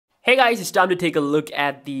Hey guys, it's time to take a look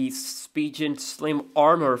at the Spigen Slim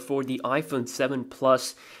Armor for the iPhone 7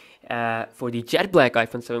 Plus, for the jet black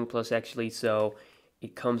iPhone 7 Plus actually. So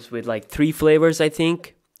it comes with like 3 flavors, I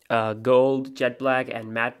think, gold, jet black,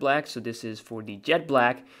 and matte black. So this is for the jet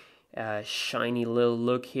black, shiny little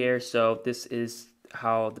look here. So this is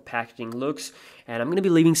how the packaging looks, and I'm going to be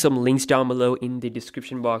leaving some links down below in the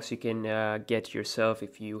description box. You can get yourself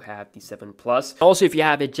if you have the 7 Plus. Also, if you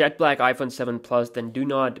have a jet black iPhone 7 Plus, then do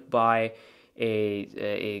not buy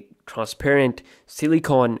a transparent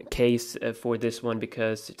silicone case for this one,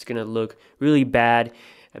 because it's going to look really bad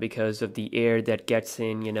because of the air that gets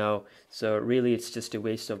in, you know. So really it's just a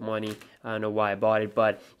waste of money. I don't know why I bought it,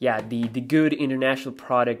 but yeah, the good international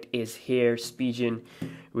product is here. Spigen,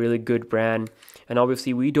 really good brand. And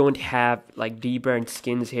obviously we don't have like D-brand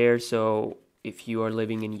skins here, so if you are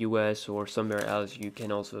living in US or somewhere else, you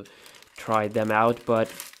can also try them out.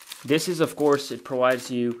 But this is, of course, it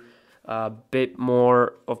provides you a bit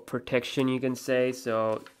more of protection, you can say.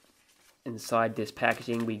 So inside this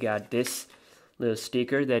packaging we got this little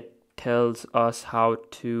sticker that tells us how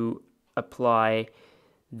to apply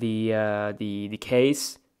the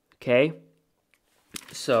case. Okay,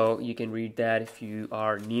 so you can read that if you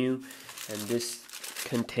are new. And this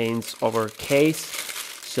contains our case.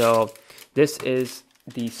 So this is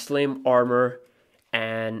the Slim Armor,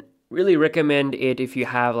 and really recommend it if you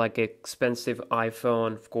have like an expensive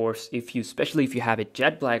iPhone, of course, especially if you have a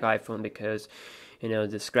jet black iPhone, because you know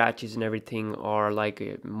the scratches and everything are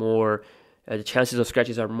like more, the chances of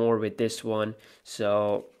scratches are more with this one.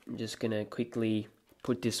 So I'm just gonna quickly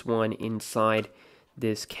put this one inside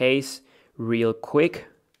this case real quick.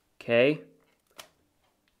 Okay,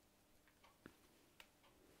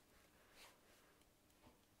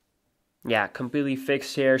 yeah, completely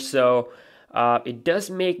fixed here. So it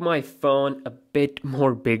does make my phone a bit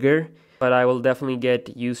more bigger, but I will definitely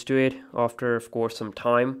get used to it after, of course, some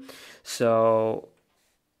time. So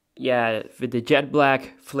yeah, with the jet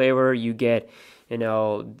black flavor you get, you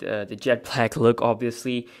know, the jet black look,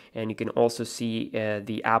 obviously, and you can also see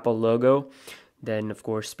the Apple logo. Then of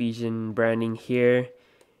course Spigen branding here,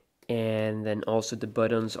 and then also the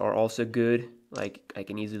buttons are also good. Like I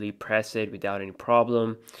can easily press it without any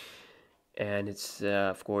problem. And it's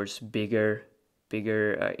of course bigger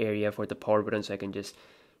area for the power button, so I can just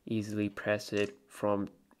easily press it from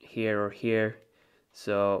here or here.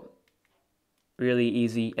 So really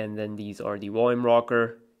easy. And then these are the volume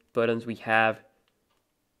rocker buttons we have.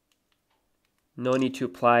 No need to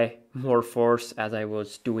apply more force as I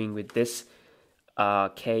was doing with this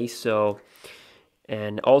case. So,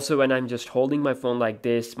 and also when I'm just holding my phone like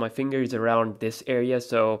this, my finger is around this area,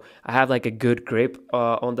 so I have like a good grip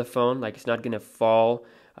on the phone. Like it's not gonna fall,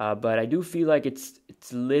 but I do feel like it's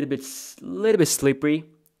a little bit slippery.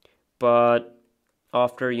 But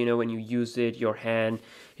after, you know, when you use it, your hand,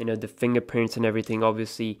 you know, the fingerprints and everything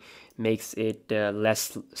obviously makes it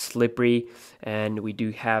less slippery. And we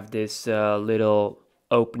do have this little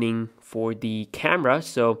opening for the camera,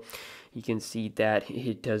 so you can see that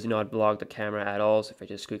it does not block the camera at all. So if I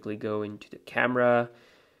just quickly go into the camera,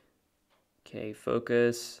 okay,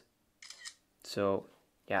 focus. So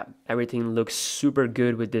yeah, everything looks super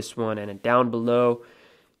good with this one. And then down below,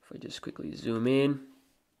 if I just quickly zoom in,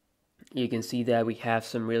 you can see that we have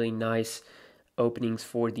some really nice openings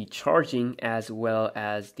for the charging, as well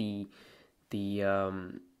as the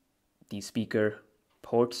speaker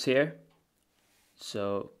ports here.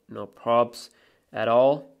 So no props at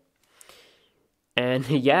all. And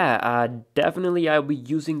yeah, definitely I'll be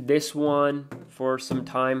using this one for some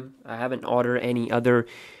time. I haven't ordered any other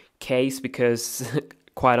case because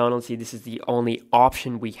quite honestly, this is the only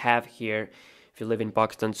option we have here if you live in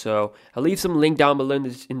Pakistan. So I'll leave some link down below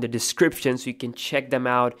in the description, so you can check them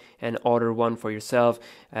out and order one for yourself.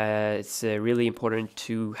 It's really important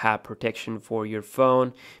to have protection for your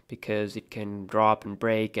phone, because it can drop and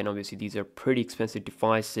break, and obviously these are pretty expensive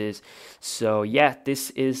devices. So yeah,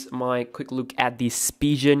 this is my quick look at the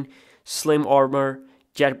Spigen Slim Armor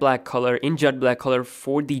jet black color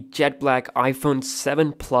for the jet black iPhone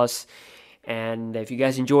 7 Plus. And if you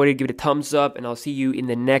guys enjoyed it, give it a thumbs up, and I'll see you in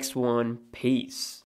the next one. Peace.